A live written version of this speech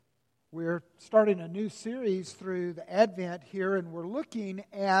We're starting a new series through the Advent here, and we're looking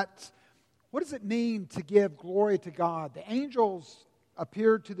at what does it mean to give glory to God. The angels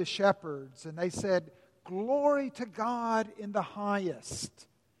appeared to the shepherds, and they said, "Glory to God in the highest."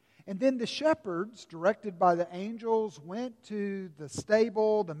 And then the shepherds, directed by the angels, went to the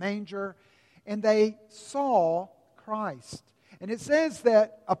stable, the manger, and they saw Christ. And it says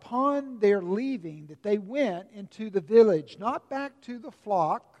that upon their leaving, that they went into the village, not back to the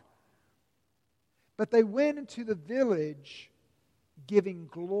flock, but they went into the village giving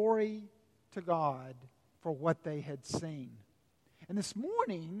glory to God for what they had seen. And this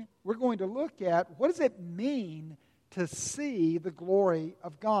morning, we're going to look at what does it mean to see the glory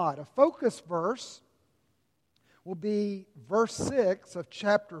of God. A focus verse will be verse 6 of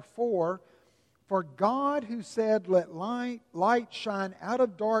chapter 4. For God who said, "Let light shine out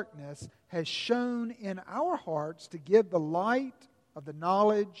of darkness," has shone in our hearts to give the light of the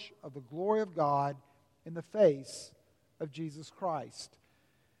knowledge of the glory of God in the face of Jesus Christ.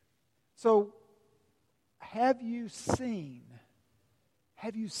 So, have you seen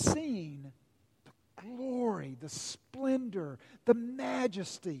the glory, the splendor, the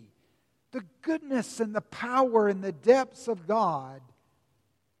majesty, the goodness and the power and the depths of God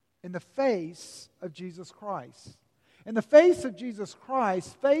in the face of Jesus Christ? In the face of Jesus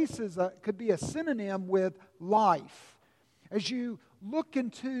Christ, face could be a synonym with life. As you look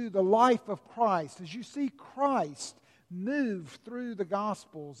into the life of Christ, as you see Christ move through the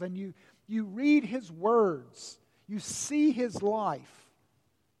Gospels and you read His words, you see His life,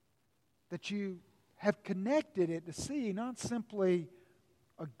 that you have connected it to see not simply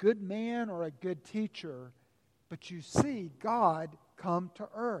a good man or a good teacher, but you see God come to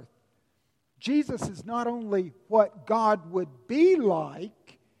earth. Jesus is not only what God would be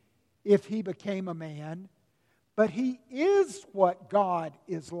like if He became a man, but He is what God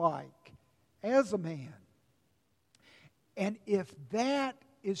is like as a man. And if that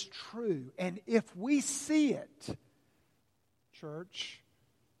is true, and if we see it, church,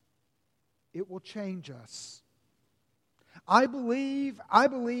 it will change us. I believe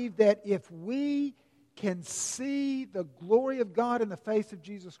that if we can see the glory of God in the face of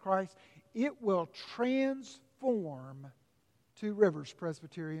Jesus Christ, it will transform Two Rivers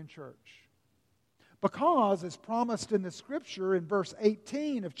Presbyterian Church. Because, as promised in the Scripture in verse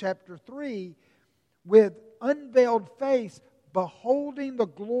 18 of chapter 3, with unveiled face, beholding the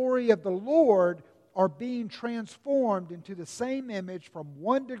glory of the Lord, are being transformed into the same image from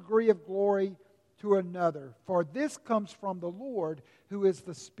one degree of glory to another. For this comes from the Lord, who is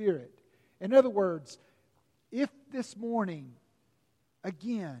the Spirit. In other words, if this morning,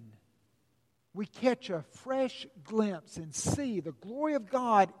 again, we catch a fresh glimpse and see the glory of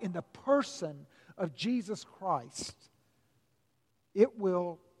God in the person of Jesus Christ, it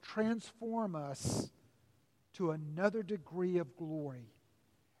will transform us to another degree of glory.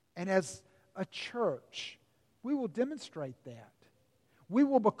 And as a church, we will demonstrate that. We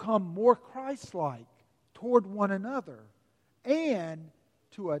will become more Christ-like toward one another and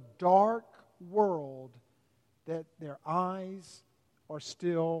to a dark world that their eyes are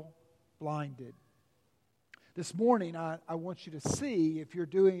still blinded. This morning, I want you to see, if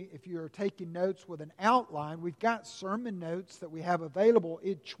you're taking notes with an outline, we've got sermon notes that we have available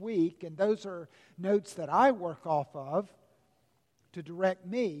each week, and those are notes that I work off of to direct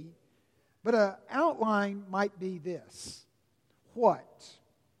me. But an outline might be this: what?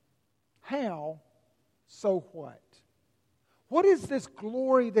 How? So what? What is this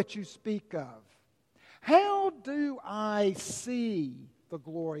glory that you speak of? How do I see the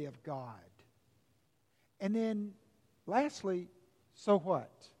glory of God? And then, lastly, so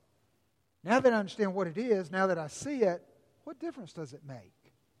what? Now that I understand what it is, now that I see it, what difference does it make?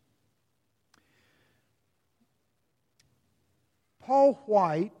 Paul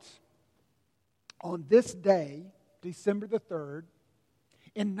White, on this day, December the 3rd,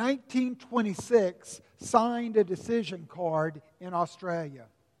 in 1926, signed a decision card in Australia.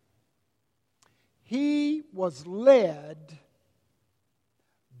 He was led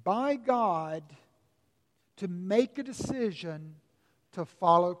by God to make a decision to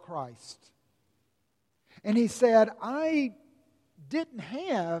follow Christ. And he said, I didn't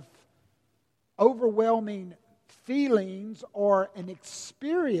have overwhelming feelings or an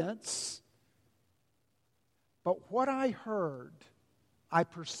experience, but what I heard, I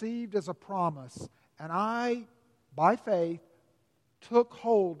perceived as a promise, and I, by faith, took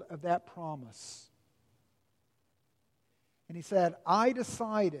hold of that promise. And he said, I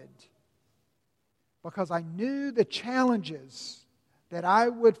decided, because I knew the challenges that I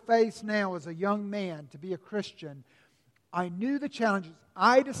would face now as a young man to be a Christian, I knew the challenges.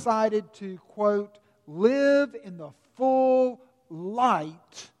 I decided to, quote, live in the full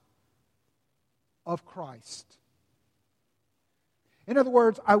light of Christ. In other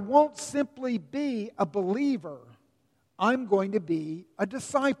words, I won't simply be a believer. I'm going to be a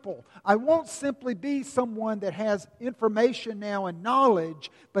disciple. I won't simply be someone that has information now and knowledge,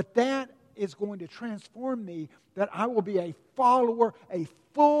 but that is going to transform me, that I will be a follower, a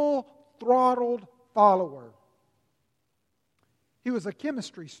full-throttled follower. He was a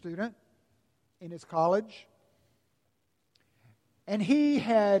chemistry student in his college, and he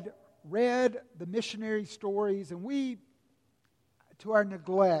had read the missionary stories, and we, to our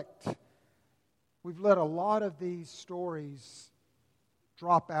neglect, we've let a lot of these stories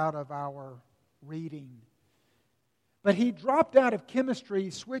drop out of our reading. But he dropped out of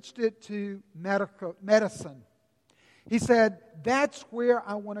chemistry, switched it to medicine. He said, that's where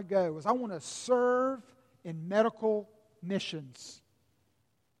I want to go, is I want to serve in medical missions.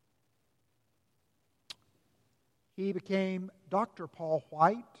 He became Dr. Paul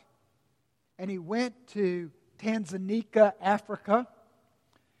White, and he went to Tanzania, Africa.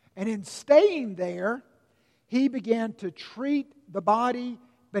 And in staying there, he began to treat the body,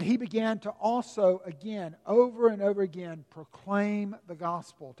 but he began to also, again, over and over again, proclaim the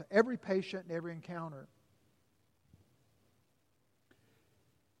gospel to every patient and every encounter.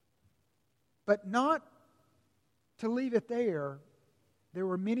 But not to leave it there. There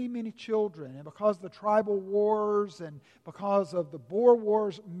were many, many children, and because of the tribal wars and because of the Boer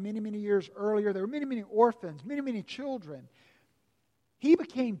Wars many, many years earlier, there were many, many orphans, many, many children. He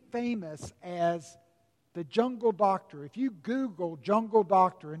became famous as the jungle doctor. If you Google jungle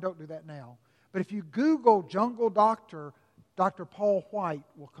doctor, and don't do that now, but if you Google jungle doctor, Dr. Paul White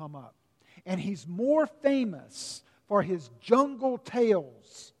will come up. And he's more famous for his jungle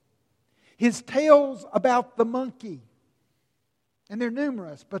tales, his tales about the monkey. And they're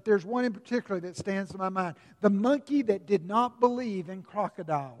numerous, but there's one in particular that stands in my mind. The monkey that did not believe in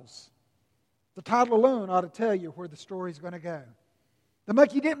crocodiles. The title alone ought to tell you where the story's going to go. The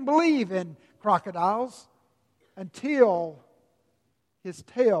monkey didn't believe in crocodiles until his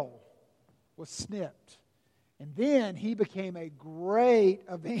tail was snipped. And then he became a great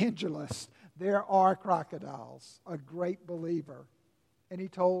evangelist. There are crocodiles, a great believer. And he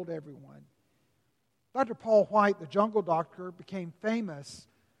told everyone. Dr. Paul White, the jungle doctor, became famous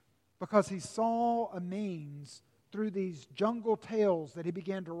because he saw a means through these jungle tales that he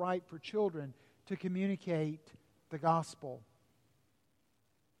began to write for children to communicate the gospel.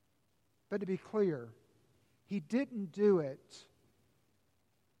 But to be clear, he didn't do it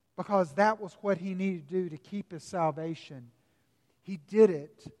because that was what he needed to do to keep his salvation. He did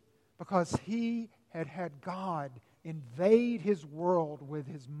it because he had had God invade his world with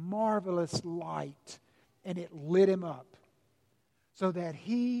his marvelous light, and it lit him up so that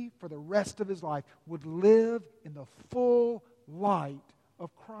he, for the rest of his life, would live in the full light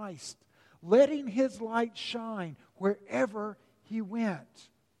of Christ, letting his light shine wherever he went.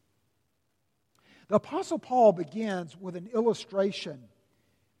 The Apostle Paul begins with an illustration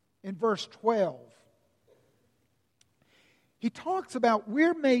in verse 12. He talks about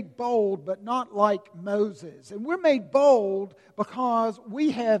we're made bold, but not like Moses. And we're made bold because we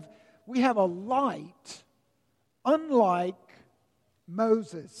have a light unlike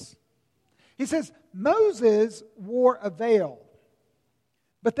Moses. He says Moses wore a veil,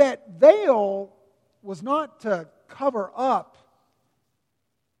 but that veil was not to cover up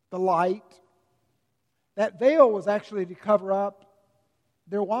the light. That veil was actually to cover up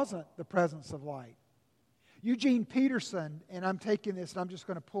there wasn't the presence of light. Eugene Peterson, and I'm taking this and I'm just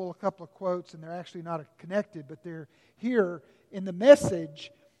going to pull a couple of quotes, and they're actually not connected, but they're here in the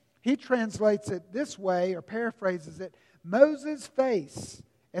Message. He translates it this way, or paraphrases it: Moses' face,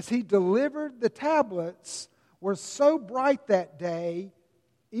 as he delivered the tablets, was so bright that day,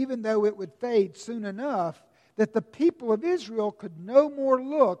 even though it would fade soon enough, that the people of Israel could no more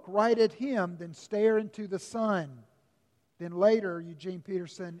look right at him than stare into the sun. Then later, Eugene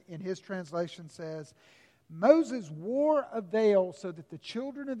Peterson, in his translation, says, Moses wore a veil so that the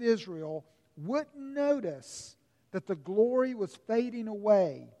children of Israel wouldn't notice that the glory was fading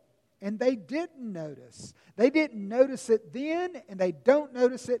away. And they didn't notice. They didn't notice it then, and they don't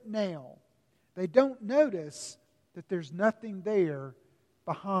notice it now. They don't notice that there's nothing there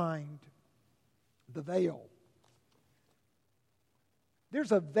behind the veil.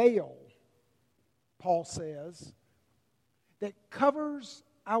 There's a veil, Paul says, that covers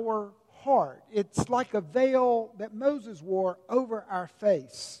our heart. It's like a veil that Moses wore over our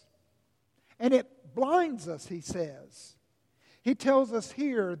face. And it blinds us, he says. He tells us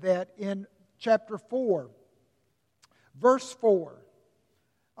here that in chapter 4, Verse 4.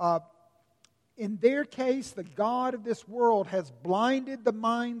 In their case, the God of this world has blinded the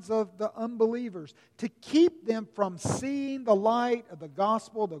minds of the unbelievers to keep them from seeing the light of the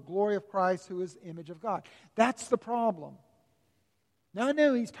gospel, the glory of Christ, who is the image of God. That's the problem. Now, I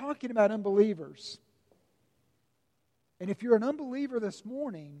know he's talking about unbelievers. And if you're an unbeliever this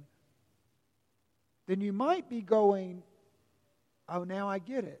morning, then you might be going, oh, now I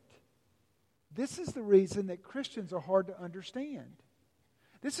get it. This is the reason that Christians are hard to understand.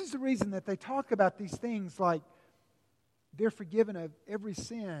 This is the reason that they talk about these things like they're forgiven of every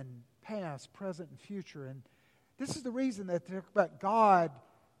sin, past, present, and future. And this is the reason that they talk about God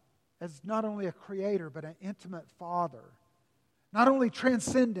as not only a creator, but an intimate father. Not only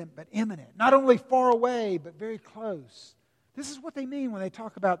transcendent, but immanent. Not only far away, but very close. This is what they mean when they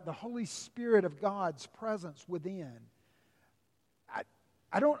talk about the Holy Spirit of God's presence within.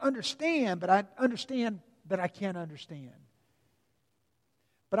 I don't understand, but I understand that I can't understand.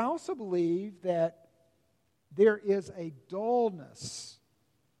 But I also believe that there is a dullness,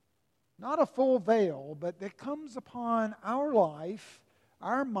 not a full veil, but that comes upon our life,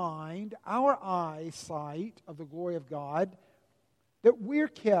 our mind, our eyesight of the glory of God, that we're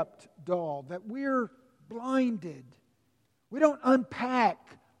kept dull, that we're blinded. We don't unpack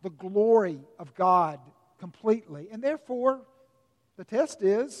the glory of God completely. And therefore, the test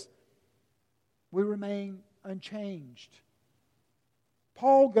is we remain unchanged.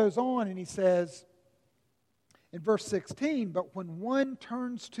 Paul goes on and he says in verse 16, but when one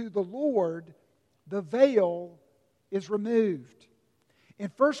turns to the Lord, the veil is removed.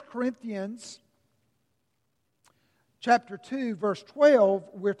 In 1 Corinthians chapter 2, verse 12,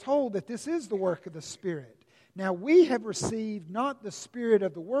 we're told that this is the work of the Spirit. Now we have received not the spirit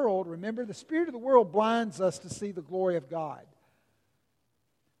of the world. Remember, the spirit of the world blinds us to see the glory of God.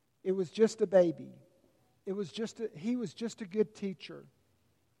 It was just a baby. He was just a good teacher.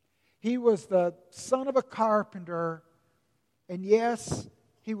 He was the son of a carpenter, and yes,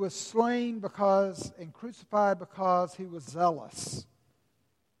 he was slain and crucified because he was zealous.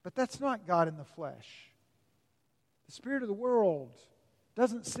 But that's not God in the flesh. The spirit of the world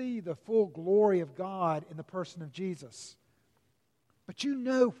doesn't see the full glory of God in the person of Jesus. But you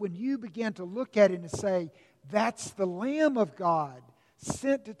know, when you begin to look at it and say, that's the Lamb of God,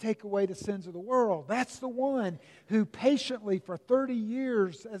 sent to take away the sins of the world. That's the one who patiently for 30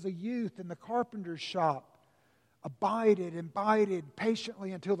 years as a youth in the carpenter's shop abided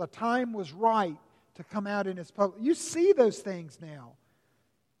patiently until the time was right to come out in his public. You see those things now.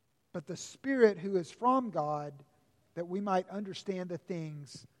 But the Spirit who is from God, that we might understand the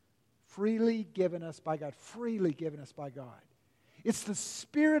things freely given us by God. Freely given us by God. It's the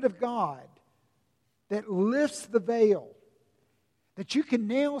Spirit of God that lifts the veil, that you can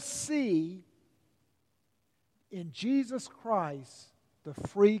now see in Jesus Christ the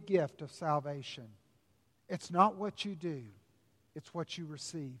free gift of salvation. It's not what you do, it's what you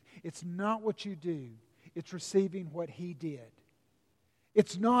receive. It's not what you do, it's receiving what He did.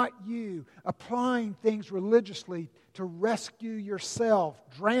 It's not you applying things religiously to rescue yourself,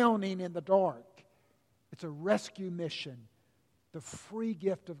 drowning in the dark. It's a rescue mission, the free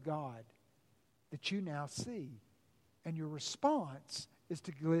gift of God that you now see. And your response is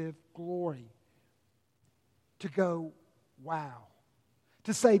to give glory. To go, wow.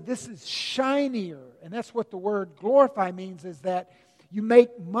 To say this is shinier. And that's what the word glorify means, is that you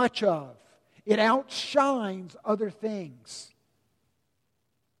make much of. It outshines other things.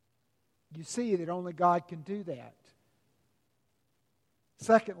 You see that only God can do that.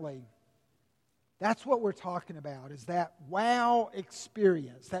 Secondly, that's what we're talking about, is that wow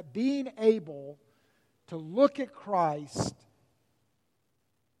experience, that being able to look at Christ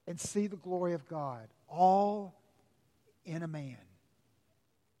and see the glory of God, all in a man,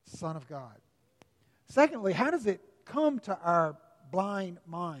 Son of God. Secondly, how does it come to our blind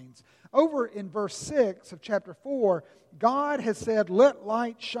minds? Over in verse 6 of chapter 4, God has said, let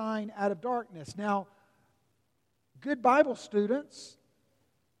light shine out of darkness. Now, good Bible students,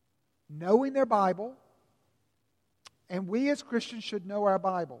 knowing their Bible, and we as Christians should know our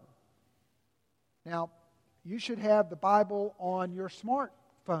Bible. Now, you should have the Bible on your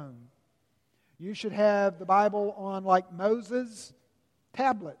smartphone. You should have the Bible on, like Moses,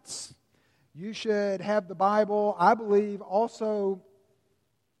 tablets. You should have the Bible, I believe, also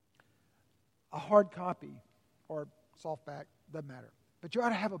a hard copy or softback, doesn't matter. But you ought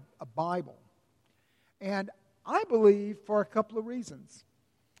to have a Bible. And I believe for a couple of reasons.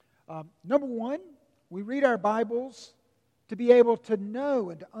 Number one, we read our Bibles to be able to know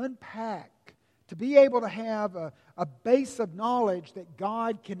and to unpack, to be able to have a base of knowledge that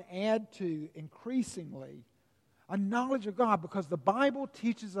God can add to increasingly. a knowledge of God, because the Bible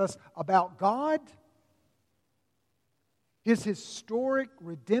teaches us about God, His historic,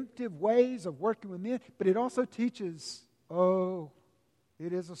 redemptive ways of working with men, but it also teaches,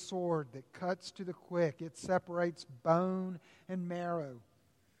 it is a sword that cuts to the quick. It separates bone and marrow.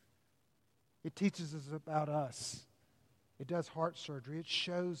 It teaches us about us. It does heart surgery. It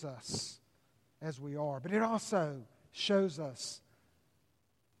shows us as we are. But it also shows us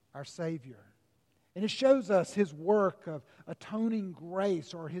our Savior. And it shows us His work of atoning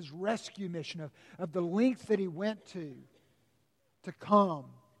grace, or His rescue mission, of the lengths that He went to come,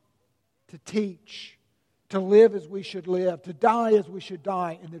 to teach, to live as we should live, to die as we should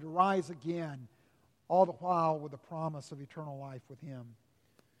die, and to rise again, all the while with the promise of eternal life with Him.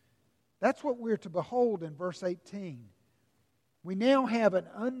 That's what we're to behold in verse 18. We now have an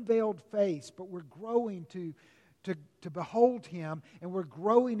unveiled face, but we're growing to behold Him, and we're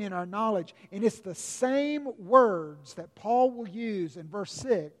growing in our knowledge. And it's the same words that Paul will use in verse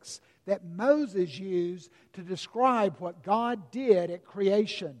 6 that Moses used to describe what God did at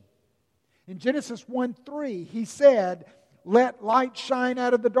creation. In Genesis 1:3, he said, "Let light shine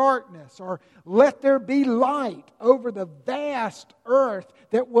out of the darkness," or "Let there be light over the vast earth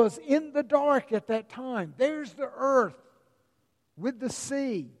that was in the dark at that time." There's the earth with the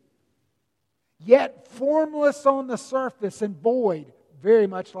sea, yet formless on the surface and void, very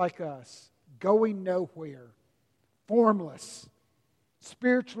much like us, going nowhere, formless,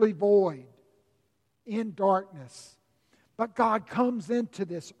 spiritually void, in darkness. But God comes into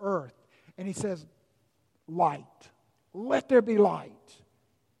this earth and He says, "Light. Let there be light."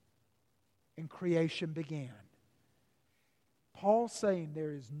 And creation began. Paul's saying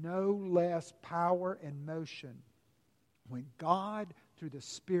there is no less power and motion when God, through the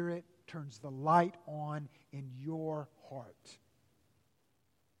Spirit, turns the light on in your heart.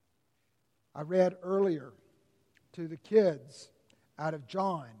 I read earlier to the kids out of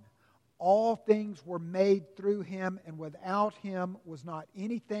John, "All things were made through Him, and without Him was not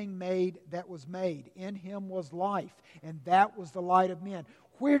anything made that was made. In Him was life, and that was the light of men."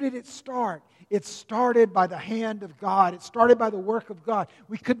 Where did it start? It started by the hand of God. It started by the work of God.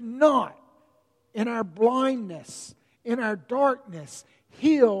 We could not, in our blindness, in our darkness,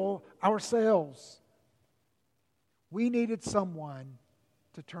 heal ourselves. We needed someone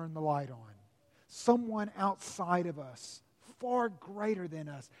to turn the light on. Someone outside of us, far greater than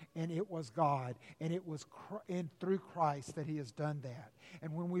us, and it was God, and it was through Christ that He has done that.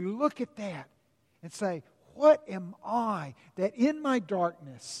 And when we look at that and say, what am I that in my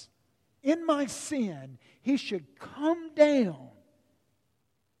darkness, in my sin, He should come down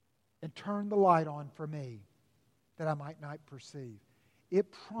and turn the light on for me that I might not perceive?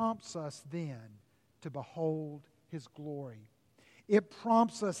 It prompts us then to behold His glory. It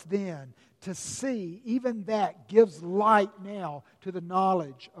prompts us then to see, even that gives light now to the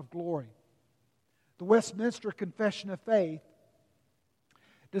knowledge of glory. The Westminster Confession of Faith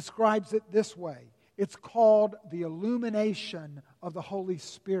describes it this way. It's called the illumination of the Holy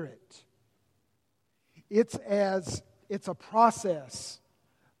Spirit. It's a process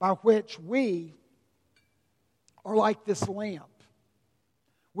by which we are like this lamp.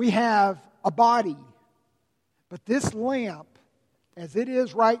 We have a body, but this lamp, as it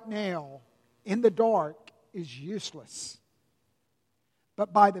is right now, in the dark, is useless.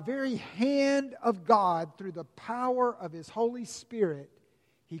 But by the very hand of God, through the power of His Holy Spirit,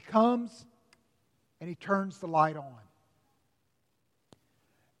 He comes and He turns the light on.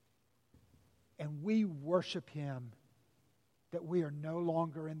 And we worship Him that we are no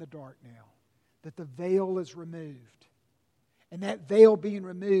longer in the dark now, that the veil is removed. And that veil being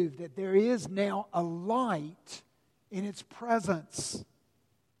removed, that there is now a light in its presence,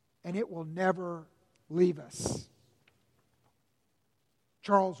 and it will never leave us.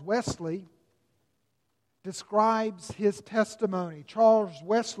 Charles Wesley describes his testimony. Charles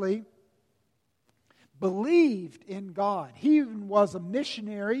Wesley believed in God. He even was a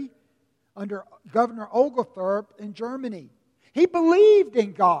missionary under Governor Oglethorpe in Germany. He believed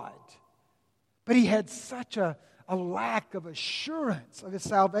in God, but he had such a lack of assurance of his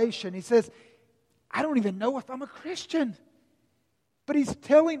salvation. He says, I don't even know if I'm a Christian. But he's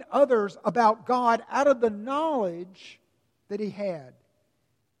telling others about God out of the knowledge that he had.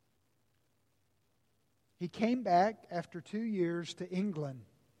 He came back after 2 years to England.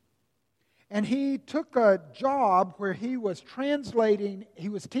 And he took a job where he was teaching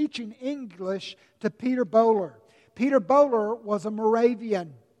English to Peter Böhler. Peter Böhler was a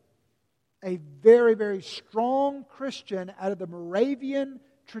Moravian, a very, very strong Christian out of the Moravian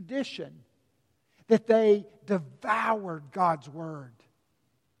tradition, that they devoured God's Word.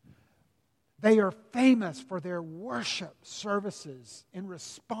 They are famous for their worship services in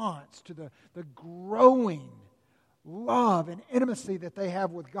response to the growing love and intimacy that they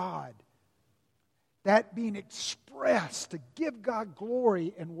have with God. That being expressed to give God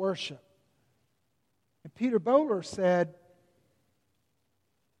glory and worship. And Peter Bowler said,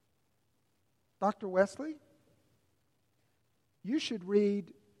 Dr. Wesley, you should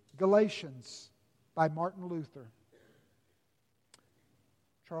read Galatians by Martin Luther.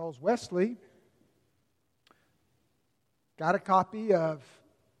 Charles Wesley got a copy of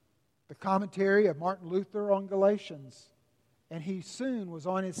the commentary of Martin Luther on Galatians, and he soon was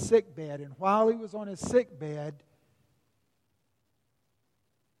on his sick bed. And while he was on his sick bed,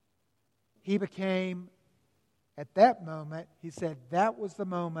 he became, at that moment, he said, that was the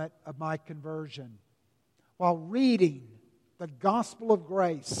moment of my conversion. While reading the gospel of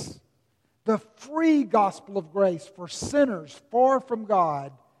grace, the free gospel of grace for sinners far from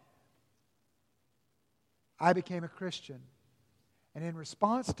God, I became a Christian. And in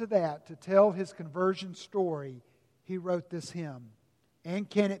response to that, to tell his conversion story, he wrote this hymn, And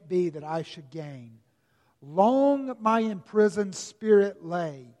Can It Be That I Should Gain? Long my imprisoned spirit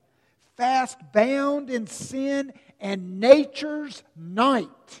lay, fast bound in sin and nature's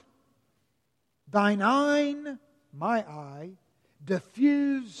night. Thine eye, my eye,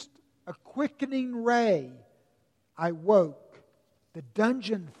 diffused a quickening ray. I woke, the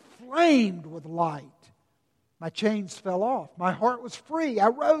dungeon flamed with light. My chains fell off, my heart was free. I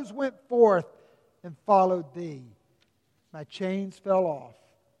rose, went forth, and followed thee. My chains fell off,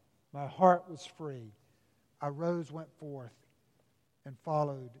 my heart was free. I rose, went forth, and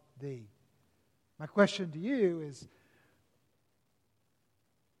followed thee. My question to you is,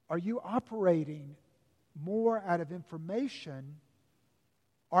 are you operating more out of information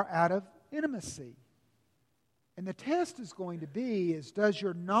or out of intimacy? And the test is going to be, does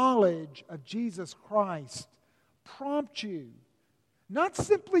your knowledge of Jesus Christ prompt you, not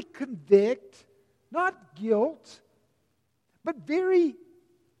simply convict, not guilt, but very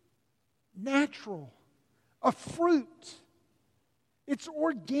natural, a fruit. It's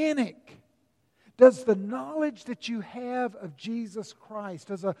organic. Does the knowledge that you have of Jesus Christ,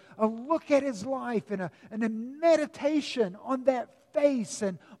 does a look at His life and a meditation on that face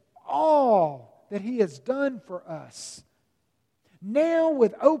and all that He has done for us, now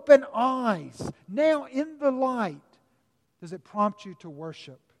with open eyes, now in the light, does it prompt you to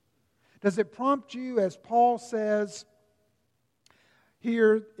worship? Does it prompt you, as Paul says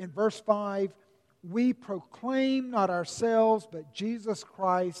here in verse 5, we proclaim not ourselves, but Jesus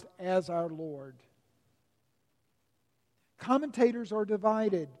Christ as our Lord? Commentators are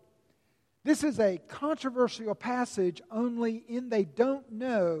divided. This is a controversial passage only in they don't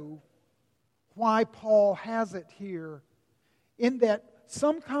know why Paul has it here. In that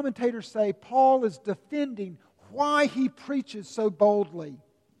some commentators say Paul is defending why he preaches so boldly,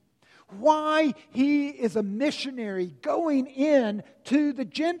 why he is a missionary going in to the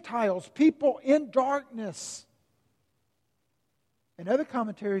Gentiles, people in darkness. And other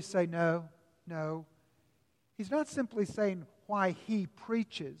commentaries say no. He's not simply saying why he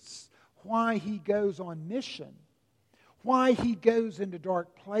preaches, why he goes on mission, why he goes into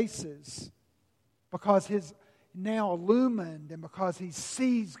dark places, because his now illumined and because he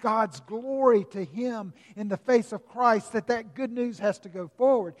sees God's glory to him in the face of Christ, that good news has to go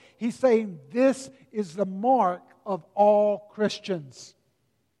forward. He's saying this is the mark of all Christians.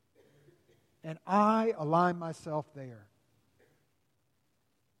 And I align myself there.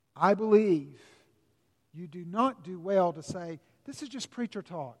 I believe you do not do well to say, this is just preacher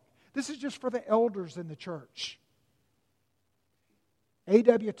talk. This is just for the elders in the church.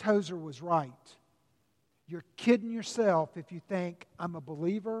 A.W. Tozer was right. You're kidding yourself if you think I'm a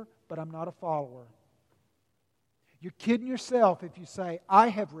believer, but I'm not a follower. You're kidding yourself if you say, I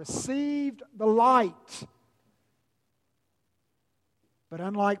have received the light. But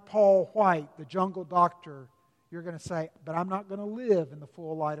unlike Paul White, the jungle doctor, you're going to say, but I'm not going to live in the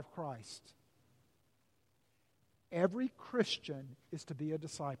full light of Christ. Every Christian is to be a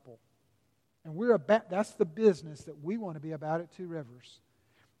disciple. And that's the business that we want to be about at Two Rivers.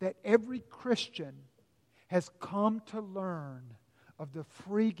 That every Christian has come to learn of the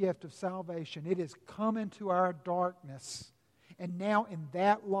free gift of salvation. It has come into our darkness. And now in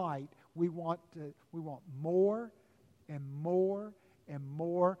that light, we want more and more and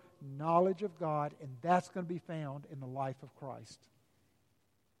more knowledge of God, and that's going to be found in the life of Christ.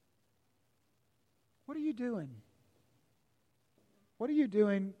 What are you doing? What are you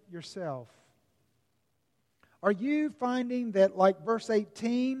doing yourself? Are you finding that, like verse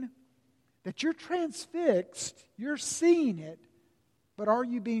 18, that you're transfixed, you're seeing it, but are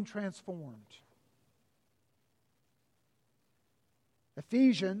you being transformed?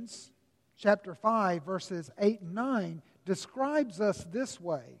 Ephesians chapter 5, verses 8 and 9 describes us this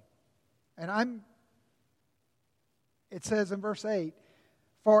way. It says in verse 8,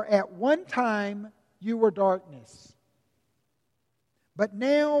 "For at one time you were darkness, but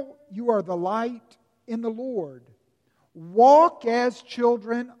now you are the light in the Lord. Walk as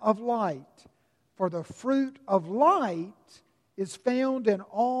children of light, for the fruit of light is found in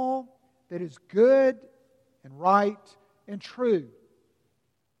all that is good and right and true."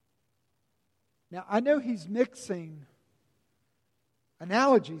 Now, I know he's mixing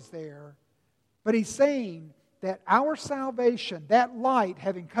analogies there, but he's saying that our salvation, that light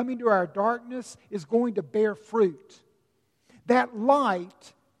having come into our darkness, is going to bear fruit. That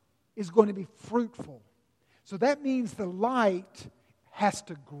light is going to be fruitful. So that means the light has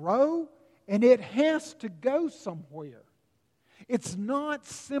to grow and it has to go somewhere. It's not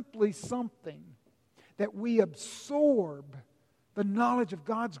simply something that we absorb the knowledge of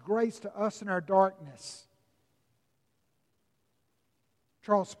God's grace to us in our darkness.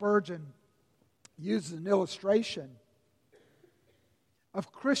 Charles Spurgeon uses an illustration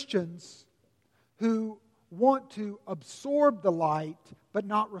of Christians who want to absorb the light but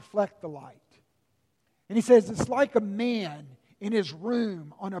not reflect the light. And he says it's like a man in his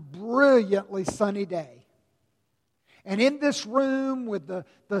room on a brilliantly sunny day. And in this room with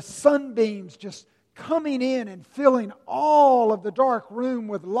the sunbeams just coming in and filling all of the dark room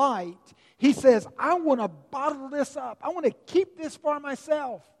with light, he says, I want to bottle this up. I want to keep this for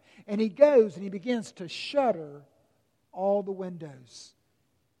myself. And he goes and he begins to shutter all the windows.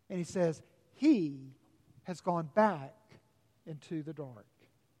 And he says, he has gone back into the dark.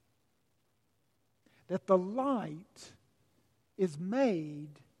 That the light is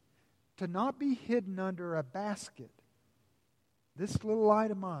made to not be hidden under a basket. This little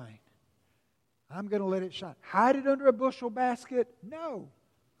light of mine, I'm going to let it shine. Hide it under a bushel basket? No.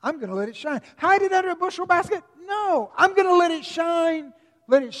 I'm going to let it shine. Hide it under a bushel basket? No. I'm going to let it shine.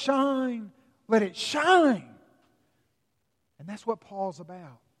 Let it shine. Let it shine. And that's what Paul's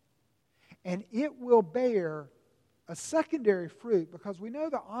about. And it will bear a secondary fruit, because we know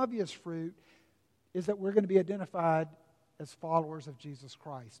the obvious fruit is that we're going to be identified as followers of Jesus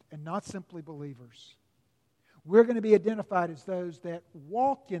Christ and not simply believers. We're going to be identified as those that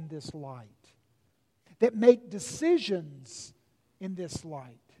walk in this light, that make decisions in this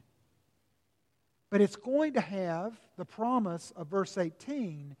light. But it's going to have the promise of verse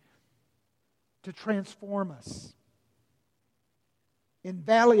 18 to transform us. In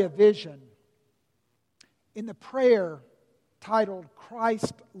Valley of Vision, in the prayer titled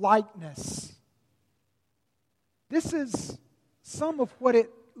Christ Likeness, this is some of what it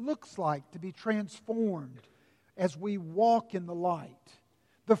looks like to be transformed as we walk in the light.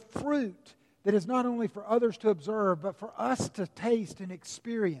 The fruit that is not only for others to observe, but for us to taste and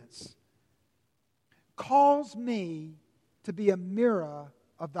experience. Cause me to be a mirror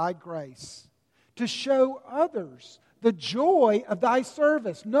of thy grace, to show others the joy of thy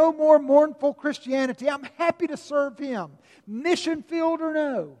service. No more mournful Christianity. I'm happy to serve him. Mission field or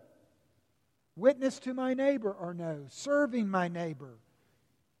no. Witness to my neighbor or no. Serving my neighbor.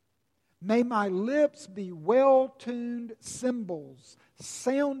 May my lips be well-tuned cymbals,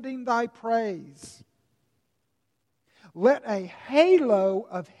 sounding thy praise. Let a halo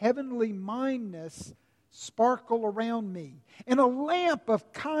of heavenly mindness sparkle around me, and a lamp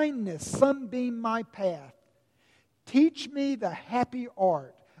of kindness sunbeam my path. Teach me the happy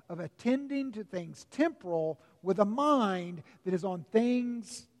art of attending to things temporal with a mind that is on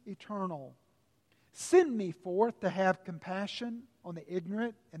things eternal. Send me forth to have compassion on the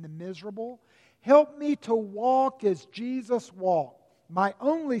ignorant and the miserable. Help me to walk as Jesus walked, my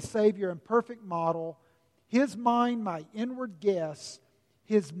only Savior and perfect model, His mind my inward guess,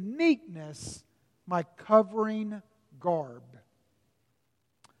 His meekness my covering garb.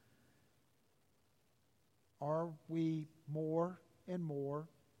 Are we more and more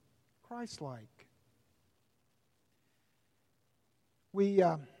Christ-like?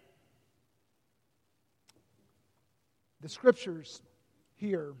 The Scriptures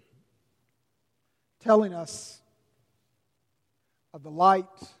here telling us of the light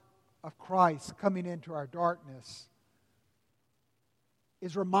of Christ coming into our darkness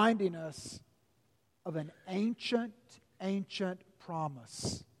is reminding us of an ancient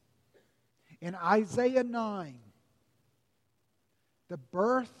promise. In Isaiah 9, the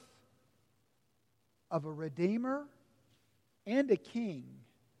birth of a Redeemer and a King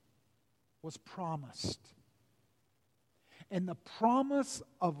was promised. And the promise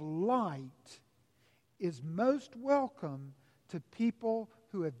of light is most welcome to people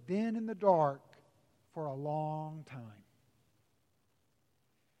who have been in the dark for a long time.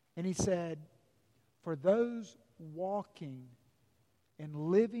 And he said, for those walking and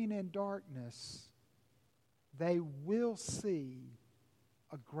living in darkness, they will see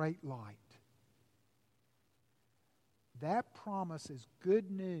a great light. That promise is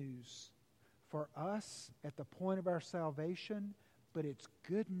good news for us at the point of our salvation, but it's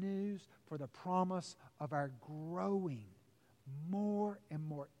good news for the promise of our growing more and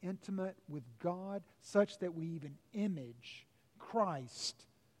more intimate with God, such that we even image Christ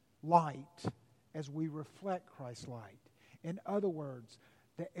light as we reflect Christ's light. In other words,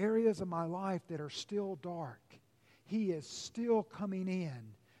 the areas of my life that are still dark, He is still coming in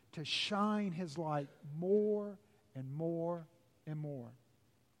to shine His light more and more and more.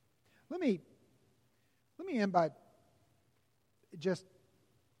 Let me end by just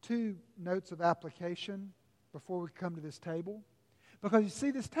 2 notes of application before we come to this table. Because you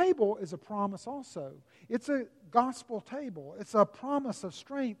see, this table is a promise also. It's a gospel table. It's a promise of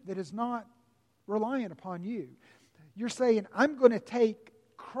strength that is not reliant upon you. You're saying, I'm going to take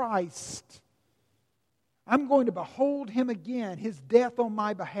Christ. I'm going to behold Him again, His death on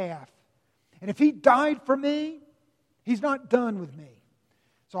my behalf. And if He died for me, He's not done with me.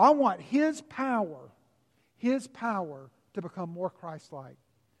 So I want His power to become more Christ-like.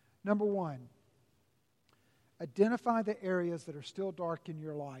 Number 1, identify the areas that are still dark in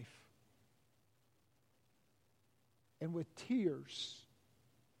your life. And with tears,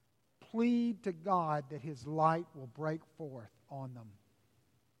 plead to God that His light will break forth on them.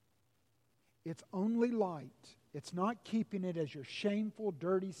 It's only light. It's not keeping it as your shameful,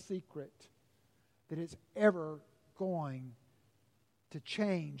 dirty secret that is ever going to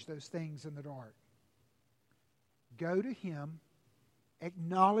change those things in the dark. Go to Him.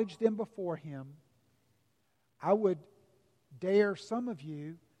 Acknowledge them before Him. I would dare some of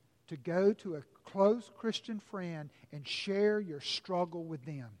you to go to a close Christian friend and share your struggle with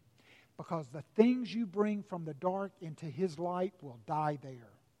them. Because the things you bring from the dark into His light will die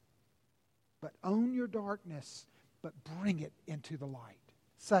there. But own your darkness, but bring it into the light.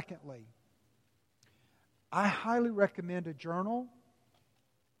 Secondly, I highly recommend a journal,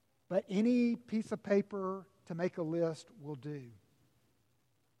 but any piece of paper to make a list will do.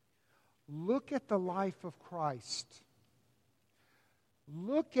 Look at the life of Christ.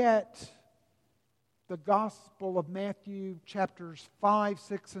 Look at the Gospel of Matthew chapters 5,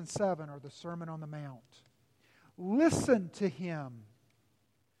 6, and 7, or the Sermon on the Mount. Listen to Him.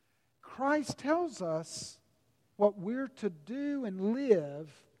 Christ tells us what we're to do and live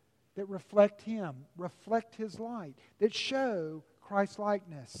that reflect Him, reflect His light, that show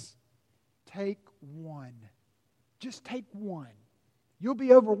Christ-likeness. Take one. Just take one. You'll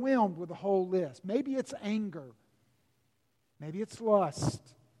be overwhelmed with the whole list. Maybe it's anger. Maybe it's lust.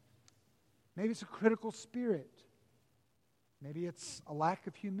 Maybe it's a critical spirit. Maybe it's a lack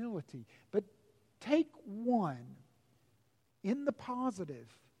of humility. But take one in the positive.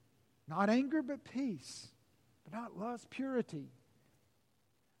 Not anger, but peace. But not lust, purity.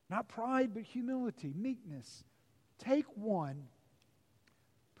 Not pride, but humility, meekness. Take one,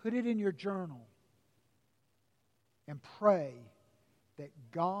 put it in your journal, and pray that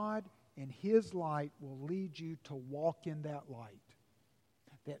God in His light will lead you to walk in that light.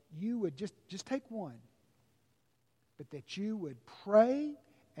 That you would just take one, but that you would pray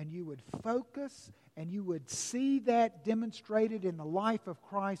and you would focus and you would see that demonstrated in the life of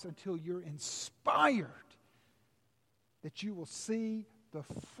Christ until you're inspired that you will see the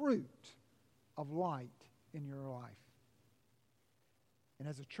fruit of light in your life. And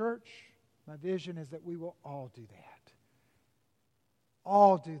as a church, my vision is that we will all do that.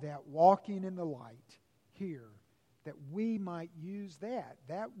 All do that, walking in the light here, that we might use that.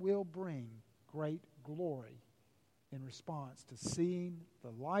 That will bring great glory in response to seeing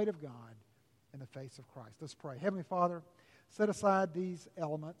the light of God in the face of Christ. Let's pray. Heavenly Father, set aside these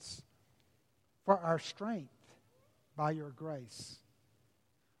elements for our strength by your grace.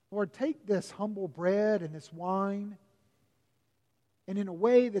 Lord, take this humble bread and this wine, and in a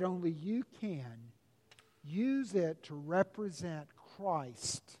way that only you can, use it to represent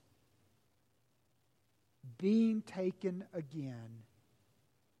Christ being taken again,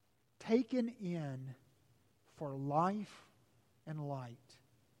 taken in for life and light.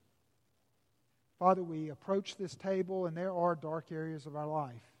 Father, we approach this table, and there are dark areas of our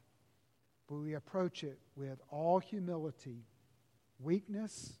life, but we approach it with all humility,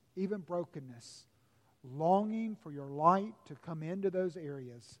 weakness, even brokenness, longing for your light to come into those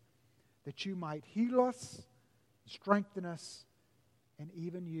areas, that you might heal us, strengthen us, and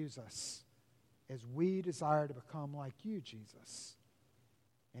even use us as we desire to become like you, Jesus.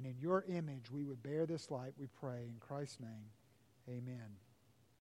 And in your image we would bear this light, we pray. In Christ's name, amen.